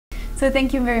So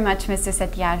thank you very much, Mr.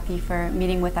 Satyarthi, for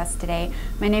meeting with us today.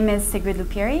 My name is Sigrid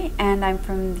Lupiri, and I'm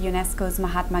from UNESCO's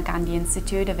Mahatma Gandhi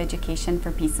Institute of Education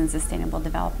for Peace and Sustainable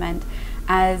Development.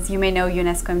 As you may know,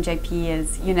 UNESCO MJP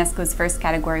is UNESCO's first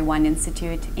Category 1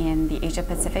 institute in the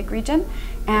Asia-Pacific region,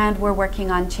 and we're working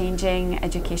on changing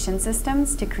education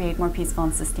systems to create more peaceful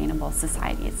and sustainable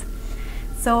societies.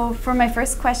 So for my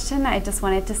first question, I just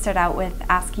wanted to start out with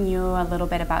asking you a little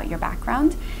bit about your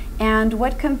background and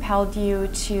what compelled you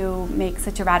to make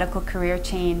such a radical career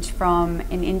change from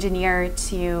an engineer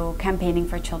to campaigning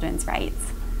for children's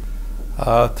rights.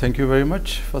 Thank you very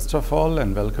much, first of all,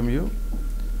 and welcome you.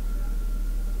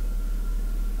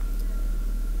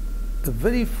 The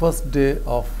very first day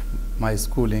of my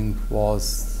schooling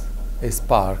was a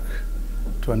spark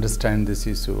to understand this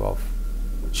issue of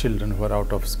children who are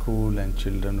out of school and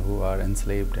children who are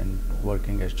enslaved and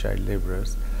working as child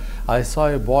laborers. I saw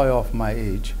a boy of my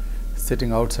age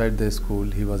sitting outside the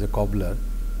school. He was a cobbler,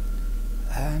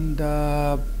 and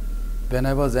when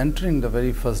I was entering the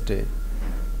very first day,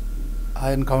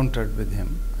 I encountered with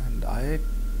him, and I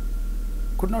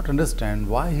could not understand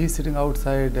why he's sitting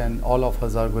outside and all of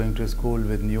us are going to school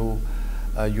with new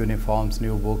uniforms,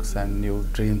 new books and new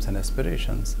dreams and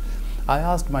aspirations. I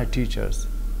asked my teachers,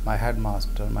 my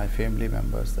headmaster, my family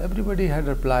members. Everybody had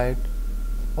replied,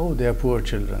 oh, they are poor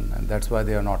children and that's why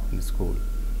they are not in school.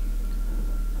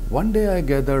 One day I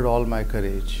gathered all my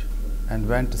courage and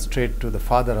went straight to the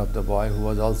father of the boy, who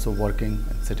was also working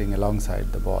and sitting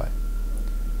alongside the boy.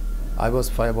 I was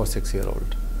 5 or 6 years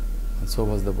old, and so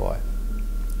was the boy.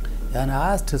 And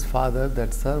I asked his father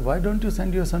that, sir, why don't you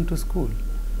send your son to school?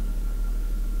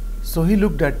 So he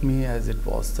looked at me as it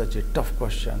was such a tough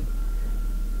question.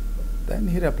 Then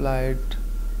he replied,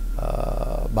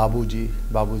 Babuji.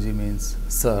 Babuji means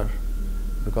sir,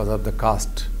 because of the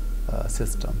caste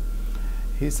system.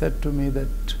 He said to me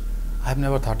that I've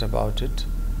never thought about it.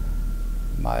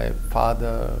 My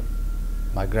father,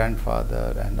 my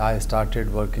grandfather, and I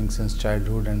started working since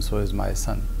childhood, and so is my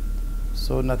son.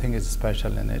 So nothing is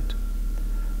special in it.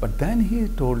 But then he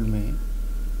told me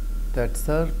that,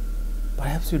 sir,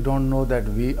 perhaps you don't know that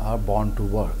we are born to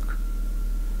work.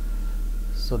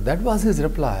 So that was his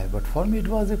reply, but for me it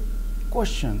was a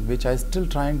question which I still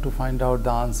trying to find out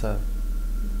the answer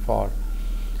for.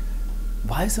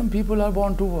 Why some people are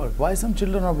born to work? Why some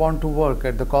children are born to work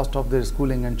at the cost of their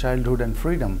schooling and childhood and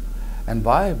freedom? And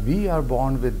why we are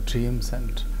born with dreams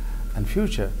and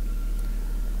future?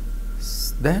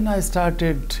 Then I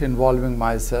started involving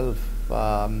myself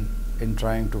in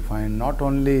trying to find not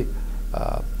only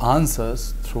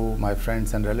answers through my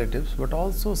friends and relatives, but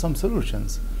also some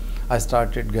solutions. I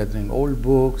started gathering old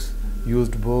books,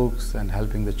 used books, and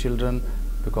helping the children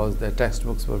because their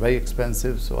textbooks were very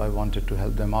expensive, so I wanted to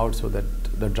help them out so that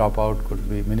the dropout could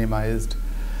be minimized.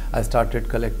 I started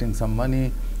collecting some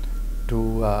money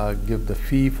to give the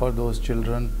fee for those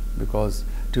children because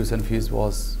tuition fees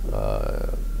was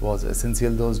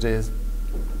essential those days.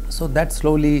 So that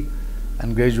slowly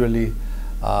and gradually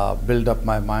built up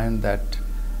my mind that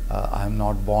I am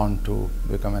not born to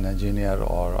become an engineer,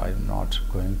 or I am not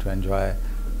going to enjoy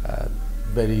a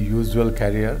very usual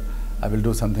career. I will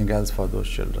do something else for those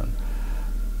children.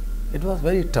 It was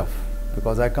very tough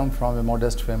because I come from a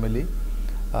modest family.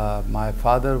 My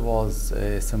father was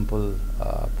a simple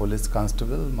police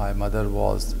constable. My mother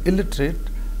was illiterate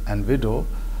and widow,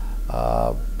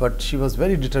 but she was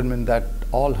very determined that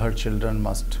all her children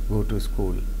must go to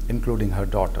school, including her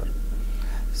daughter.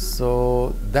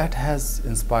 So that has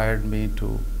inspired me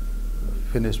to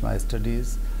finish my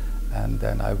studies, and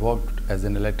then I worked as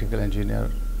an electrical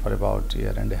engineer for about 1.5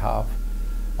 years,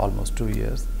 almost 2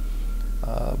 years.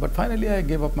 But finally I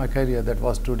gave up my career. That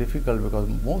was too difficult because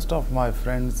most of my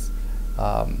friends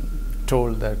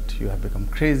told that you have become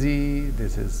crazy,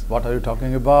 this is, what are you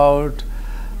talking about?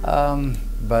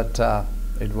 But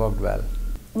it worked well.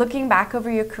 Looking back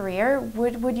over your career,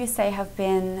 what would you say have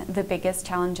been the biggest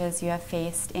challenges you have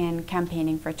faced in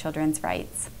campaigning for children's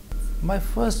rights? My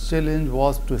first challenge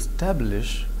was to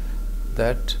establish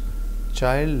that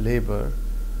child labor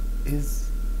is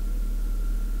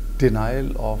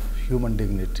denial of human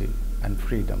dignity and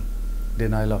freedom,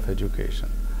 denial of education.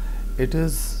 It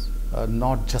is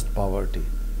not just poverty.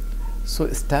 So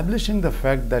establishing the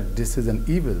fact that this is an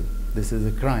evil, this is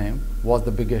a crime, was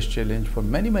the biggest challenge for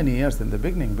many years in the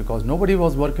beginning because nobody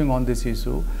was working on this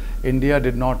issue. India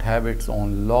did not have its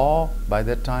own law by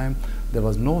that time. There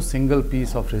was no single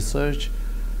piece of research,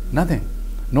 nothing,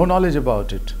 no knowledge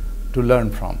about it to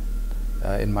learn from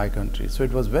in my country. So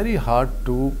it was very hard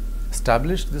to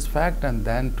establish this fact and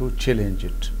then to challenge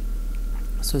it.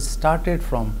 So it started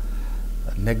from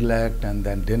neglect and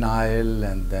then denial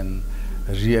and then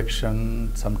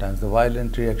reaction, sometimes the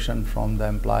violent reaction from the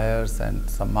employers and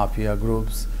some mafia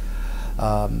groups.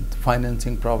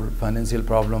 Financial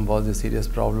problem was a serious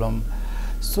problem.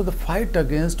 So the fight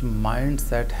against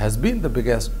mindset has been the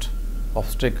biggest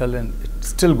obstacle, and it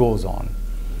still goes on.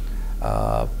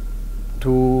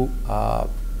 To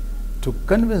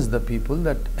convince the people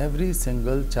that every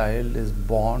single child is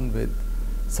born with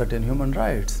certain human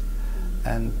rights,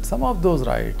 and some of those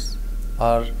rights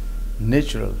are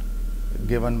natural,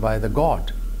 given by the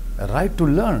God. A right to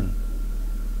learn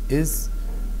is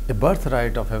a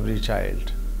birthright of every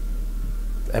child.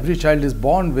 Every child is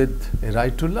born with a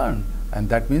right to learn, and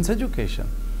that means education.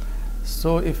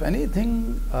 So if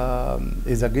anything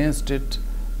is against it,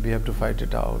 we have to fight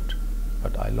it out.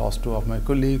 But I lost two of my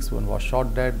colleagues. One was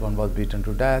shot dead, one was beaten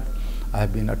to death. I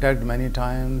have been attacked many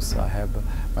times. I have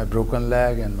my broken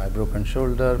leg and my broken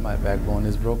shoulder. My backbone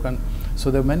is broken. So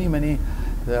there are many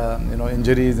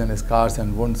injuries and scars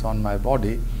and wounds on my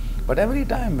body. But every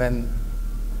time when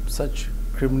such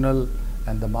criminal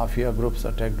and the mafia groups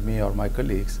attacked me or my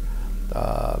colleagues,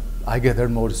 I gathered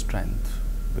more strength,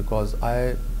 because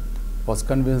I was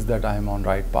convinced that I am on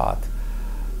right path.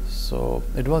 So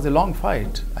it was a long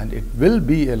fight, and it will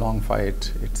be a long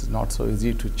fight. It's not so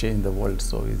easy to change the world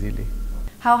so easily.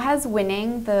 How has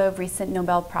winning the recent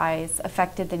Nobel Prize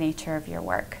affected the nature of your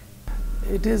work?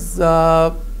 It is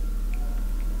the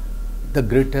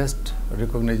greatest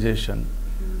recognition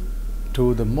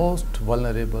to the most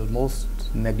vulnerable, most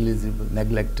negligible,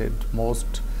 neglected,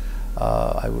 most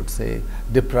I would say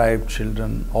deprived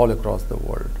children all across the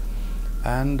world,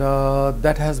 and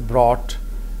that has brought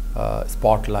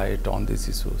spotlight on these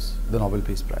issues, the Nobel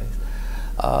Peace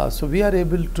Prize. So we are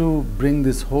able to bring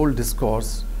this whole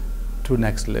discourse to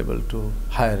next level, to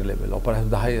higher level, or perhaps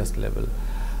the highest level.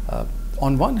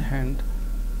 On one hand,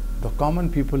 the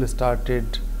common people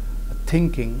started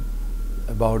thinking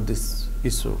about this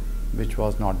issue, which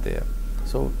was not there.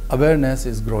 So awareness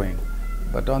is growing.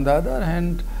 But on the other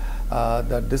hand,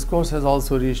 the discourse has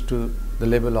also reached to the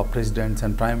level of presidents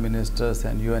and prime ministers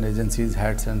and UN agencies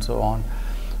heads and so on.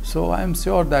 So I am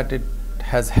sure that it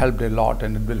has helped a lot,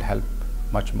 and it will help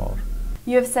much more.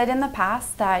 You have said in the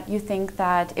past that you think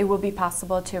that it will be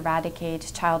possible to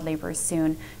eradicate child labor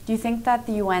soon. Do you think that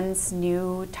the UN's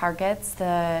new targets,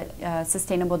 the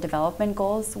Sustainable Development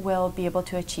Goals, will be able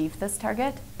to achieve this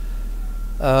target?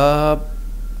 I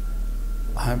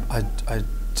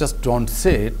just don't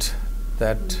say it,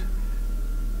 that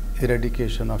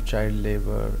eradication of child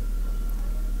labor,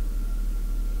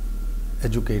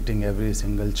 educating every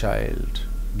single child,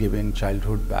 giving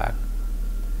childhood back,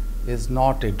 is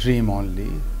not a dream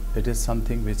only. It is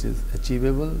something which is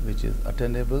achievable, which is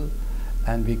attainable,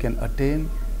 and we can attain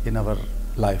in our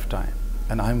lifetime.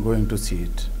 And I'm going to see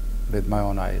it with my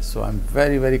own eyes. So I'm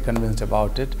very, very convinced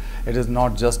about it. It is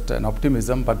not just an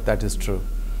optimism, but that is true,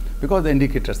 because the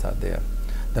indicators are there.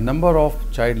 The number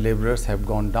of child laborers have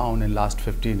gone down in last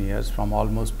 15 years from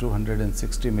almost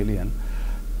 260 million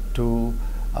to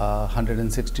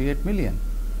 168 million.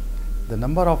 The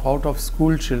number of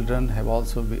out-of-school children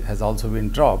has also been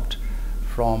dropped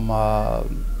from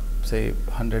say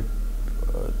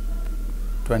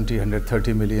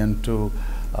 130 million to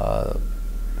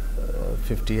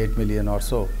 58 million or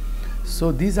so.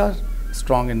 So these are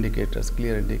strong indicators,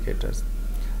 clear indicators.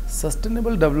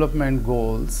 Sustainable development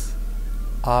goals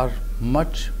are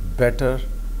much better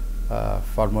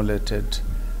formulated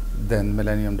than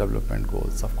Millennium Development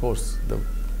Goals. Of course, the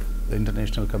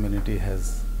international community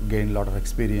has gained a lot of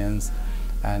experience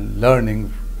and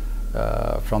learning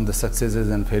from the successes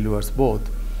and failures both.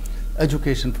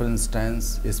 Education, for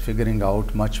instance, is figuring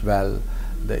out much well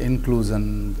the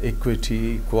inclusion,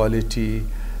 equity, equality.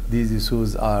 These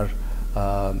issues are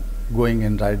going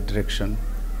in right direction,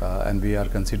 and we are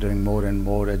considering more and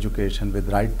more education with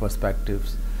right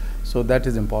perspectives. So that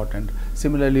is important.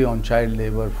 Similarly, on child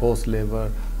labor, forced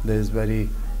labor, there is very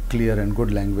clear and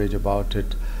good language about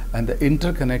it. And the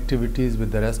interconnectivities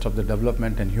with the rest of the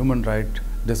development and human right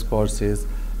discourses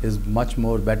is much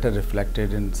more better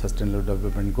reflected in Sustainable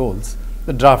Development Goals,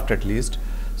 the draft at least.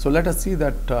 So let us see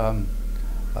that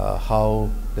how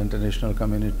the international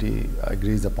community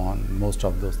agrees upon most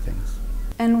of those things.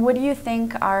 And what do you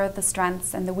think are the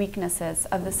strengths and the weaknesses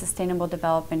of the Sustainable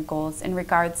Development Goals in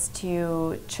regards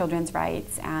to children's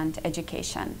rights and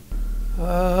education?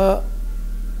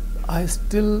 I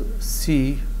still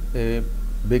see a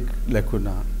big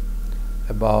lacuna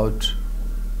about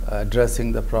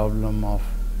addressing the problem of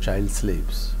child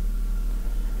slaves.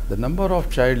 The number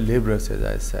of child laborers, as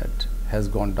I said, has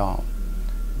gone down,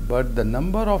 but the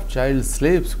number of child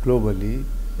slaves globally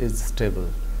is stable.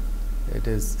 It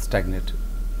is stagnated.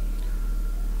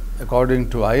 according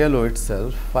to ILO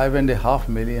itself, 5.5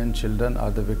 million children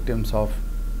are the victims of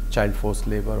child forced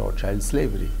labor or child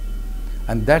slavery.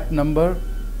 And that number,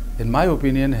 in my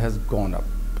opinion, has gone up.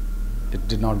 It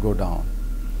did not go down.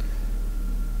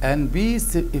 And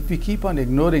if we keep on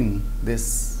ignoring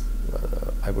this,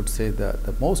 I would say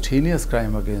the most heinous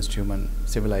crime against human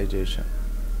civilization,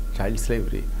 child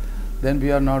slavery, then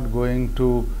we are not going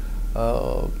to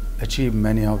achieve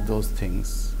many of those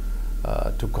things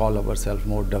to call ourselves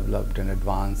more developed and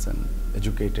advanced and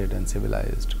educated and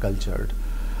civilized, cultured.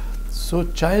 So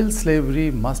child slavery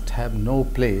must have no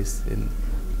place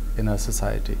in our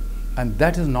society, and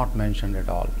that is not mentioned at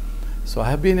all. So I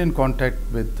have been in contact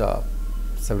with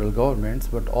several governments,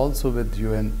 but also with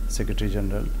UN Secretary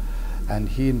General, and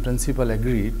he in principle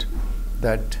agreed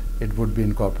that it would be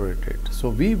incorporated. So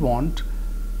we want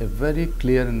a very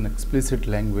clear and explicit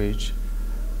language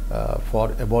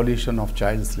for abolition of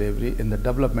child slavery in the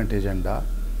development agenda,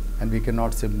 and we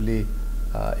cannot simply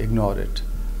ignore it.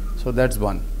 So that's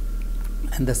one.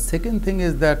 And the second thing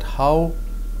is that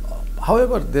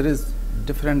however, there is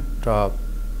different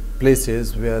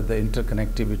places where the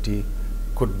interconnectivity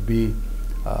could be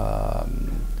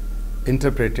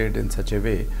interpreted in such a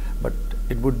way, but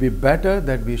it would be better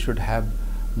that we should have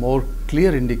more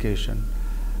clear indication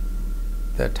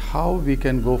that how we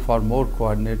can go for more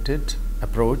coordinated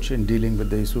approach in dealing with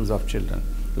the issues of children.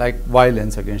 Like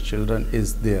violence against children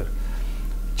is there,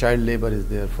 child labor is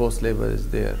there, forced labor is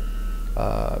there,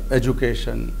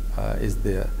 education is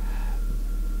there.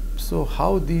 So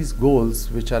how these goals,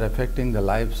 which are affecting the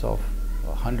lives of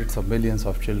hundreds of millions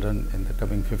of children in the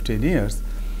coming 15 years,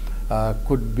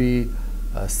 could be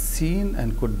seen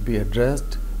and could be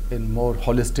addressed in more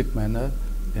holistic manner,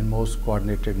 in most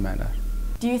coordinated manner.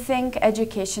 Do you think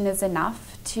education is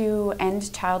enough to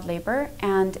end child labor?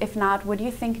 And if not, what do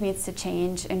you think needs to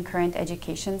change in current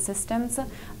education systems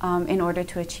in order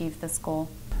to achieve this goal?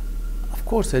 Of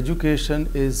course, education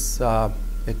is a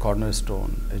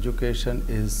cornerstone. Education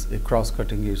is a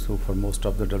cross-cutting issue for most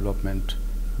of the development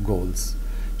goals.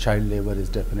 Child labor is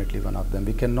definitely one of them.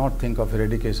 We cannot think of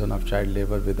eradication of child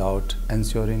labor without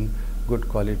ensuring good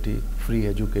quality, free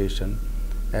education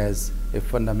as a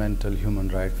fundamental human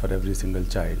right for every single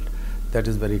child. That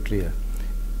is very clear,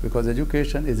 because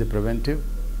education is a preventive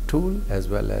tool as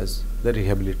well as the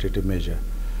rehabilitative measure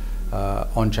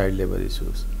on child labor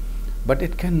issues. But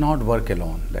it cannot work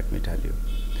alone, let me tell you.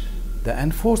 The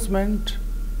enforcement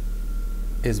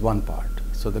is one part.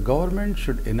 So the government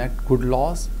should enact good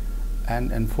laws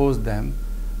and enforce them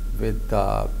with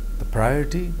the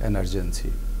priority and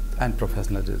urgency and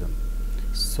professionalism.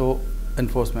 So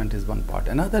enforcement is one part.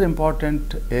 Another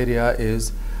important area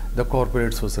is the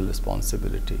corporate social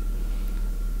responsibility.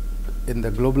 In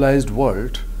the globalized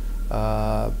world,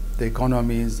 the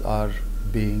economies are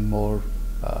being more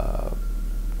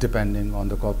depending on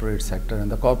the corporate sector,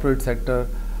 and the corporate sector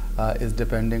is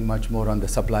depending much more on the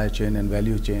supply chain and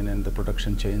value chain and the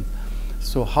production chain.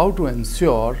 So how to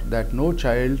ensure that no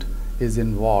child is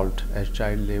involved as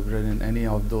child laborer in any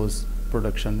of those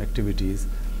production activities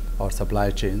or supply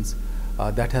chains,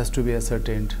 that has to be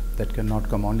ascertained. That cannot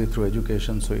come only through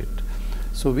education.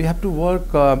 So we have to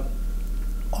work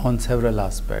on several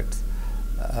aspects: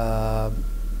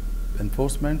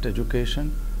 enforcement,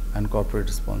 education, and corporate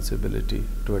responsibility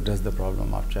to address the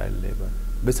problem of child labor,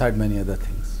 beside many other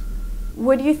things.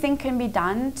 What do you think can be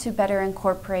done to better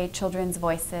incorporate children's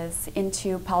voices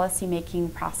into policy-making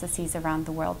processes around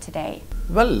the world today?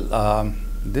 Well,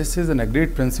 this is an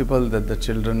agreed principle that the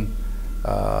children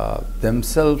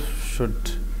themselves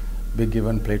should be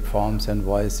given platforms and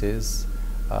voices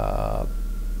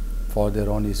for their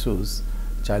own issues.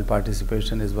 Child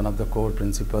participation is one of the core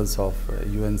principles of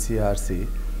UNCRC.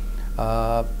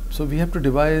 So we have to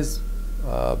devise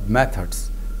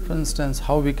methods. For instance,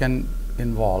 how we can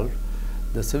involve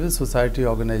the civil society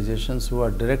organizations who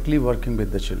are directly working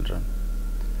with the children,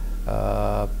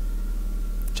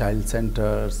 child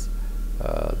centers,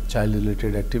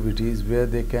 child-related activities, where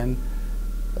they can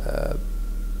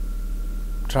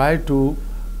try to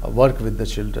work with the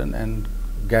children and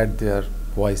get their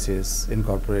voices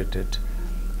incorporated.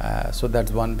 So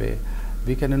that's one way.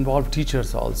 We can involve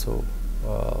teachers also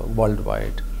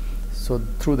worldwide. So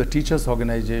through the teachers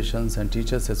organizations and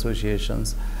teachers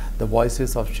associations, the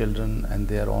voices of children and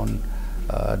their own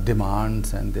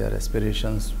demands and their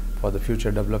aspirations for the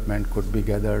future development could be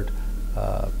gathered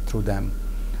through them.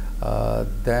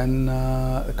 Then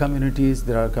communities,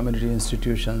 there are community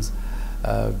institutions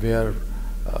where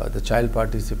the child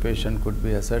participation could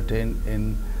be ascertained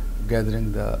in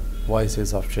gathering the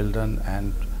voices of children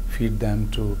and feed them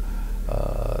to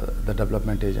the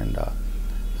development agenda.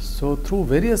 So through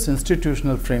various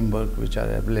institutional framework which are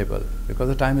available, because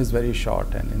the time is very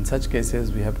short, and in such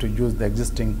cases we have to use the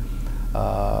existing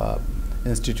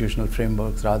institutional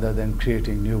frameworks rather than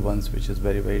creating new ones, which is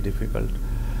very, very difficult.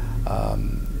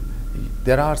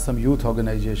 There are some youth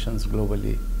organizations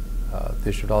globally.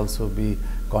 They should also be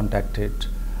contacted.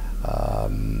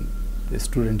 The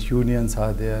student unions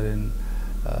are there in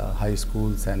high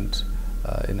schools and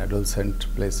in adolescent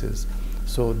places,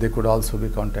 so they could also be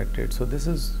contacted. So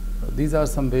these are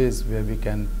some ways where we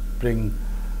can bring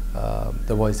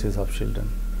the voices of children.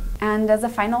 And as a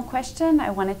final question,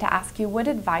 I wanted to ask you, what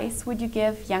advice would you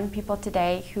give young people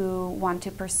today who want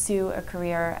to pursue a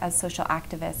career as social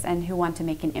activists and who want to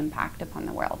make an impact upon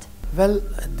the world? Well,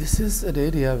 this is an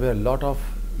area where a lot of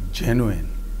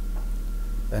genuine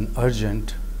and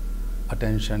urgent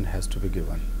attention has to be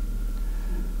given.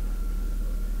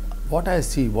 What I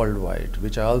see worldwide,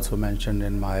 which I also mentioned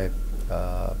in my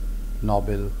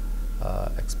Nobel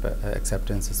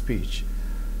acceptance speech,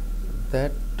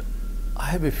 that I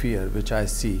have a fear which I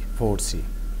foresee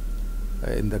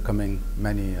in the coming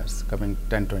many years, coming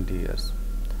 10-20 years,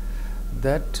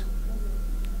 that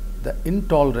the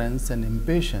intolerance and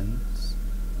impatience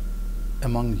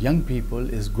among young people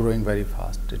is growing very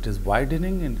fast. It is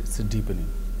widening and it's deepening.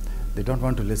 They don't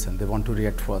want to listen, they want to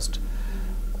react first.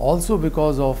 Also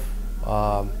because of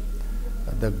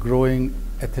the growing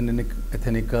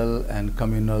ethnical and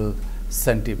communal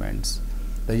sentiments,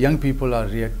 the young people are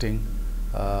reacting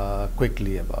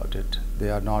quickly about it. They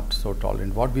are not so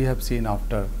tolerant. What we have seen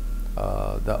after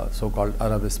the so-called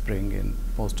Arab Spring in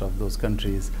most of those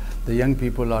countries, the young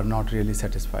people are not really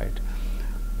satisfied.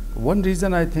 One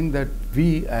reason I think that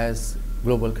we as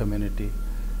global community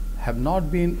have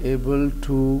not been able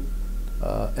to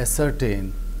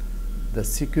ascertain the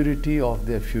security of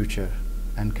their future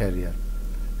and career.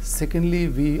 Secondly,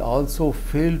 we also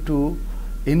fail to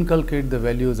inculcate the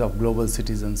values of global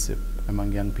citizenship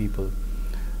among young people,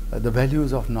 the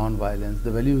values of non-violence,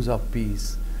 the values of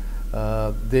peace.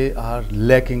 They are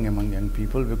lacking among young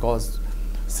people because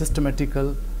systematic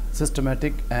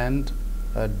and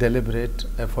deliberate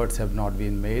efforts have not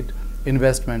been made.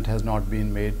 Investment has not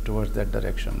been made towards that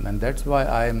direction, and that's why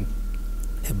I am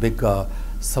a big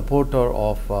supporter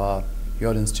of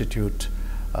your institute,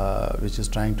 which is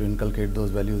trying to inculcate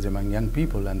those values among young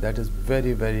people, and that is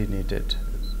very, very needed,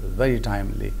 very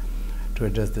timely to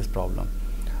address this problem.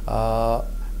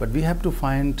 But we have to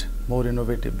find more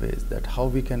innovative ways that how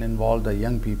we can involve the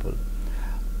young people.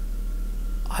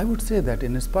 I would say that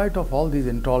in spite of all these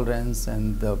intolerance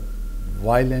and the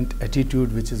violent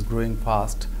attitude which is growing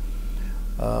fast,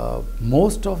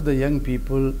 most of the young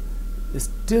people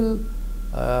still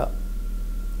are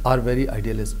very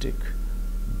idealistic.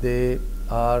 They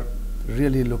are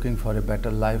really looking for a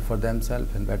better life for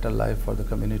themselves and better life for the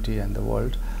community and the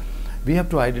world. We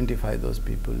have to identify those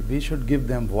people. We should give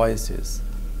them voices,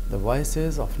 the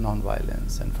voices of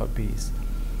non-violence and for peace,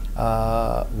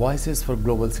 voices for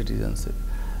global citizenship.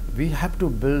 We have to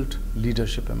build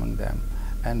leadership among them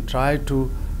and try to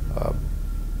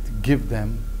give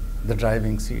them the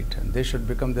driving seat, and they should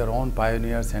become their own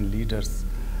pioneers and leaders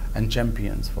and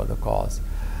champions for the cause.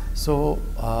 So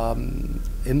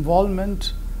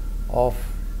involvement of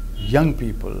young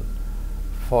people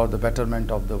for the betterment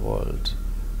of the world,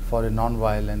 for a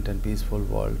non-violent and peaceful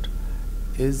world,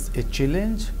 is a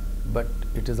challenge, but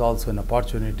it is also an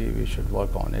opportunity. We should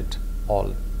work on it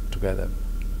all together.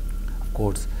 Of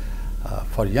course,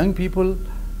 for young people,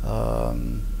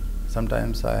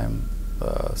 sometimes I am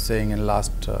saying in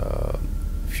last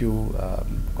few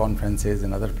conferences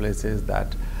in other places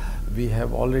that we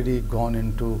have already gone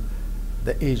into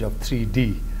the age of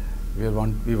 3D.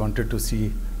 We wanted to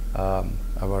see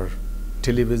our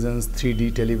televisions,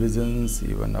 3D televisions,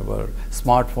 even our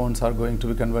smartphones are going to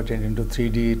be converted into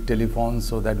 3D telephones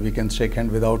so that we can shake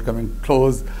hands without coming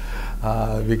close.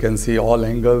 We can see all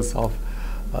angles of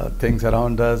things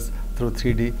around us through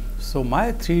 3D. So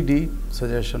my 3D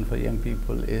suggestion for young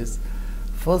people is,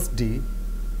 first D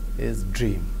is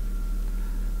dream.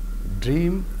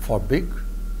 Dream for big,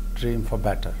 dream for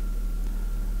better.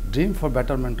 Dream for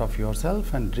betterment of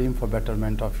yourself and dream for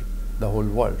betterment of the whole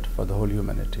world, for the whole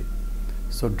humanity.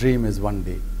 So dream is one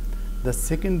D. The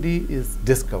second D is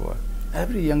discover.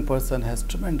 Every young person has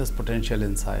tremendous potential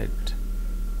inside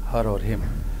her or him.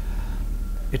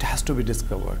 It has to be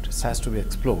discovered, it has to be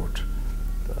explored.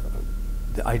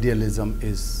 The idealism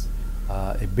is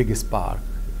a big spark,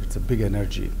 it's a big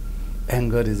energy.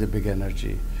 Anger is a big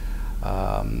energy.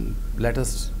 Let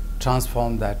us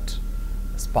transform that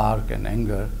spark and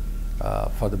anger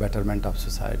for the betterment of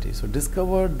society. So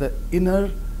discover the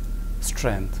inner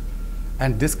strength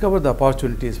and discover the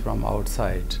opportunities from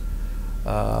outside.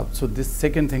 So this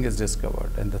second thing is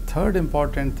discovered. And the third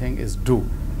important thing is do.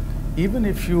 Even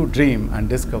if you dream and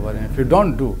discover, and if you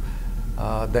don't do,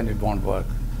 then it won't work.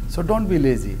 So don't be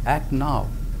lazy. Act now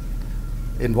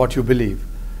in what you believe.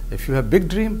 If you have big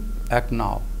dream, act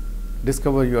now.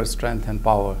 Discover your strength and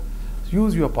power.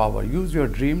 Use your power, use your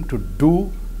dream to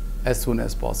do as soon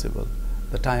as possible.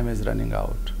 The time is running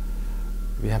out.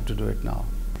 We have to do it now.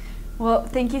 Well,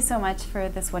 thank you so much for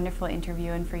this wonderful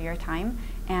interview and for your time.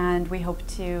 And we hope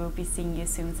to be seeing you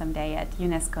soon someday at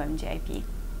UNESCO MGIP.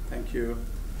 Thank you.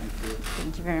 Thank you.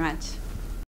 Thank you very much.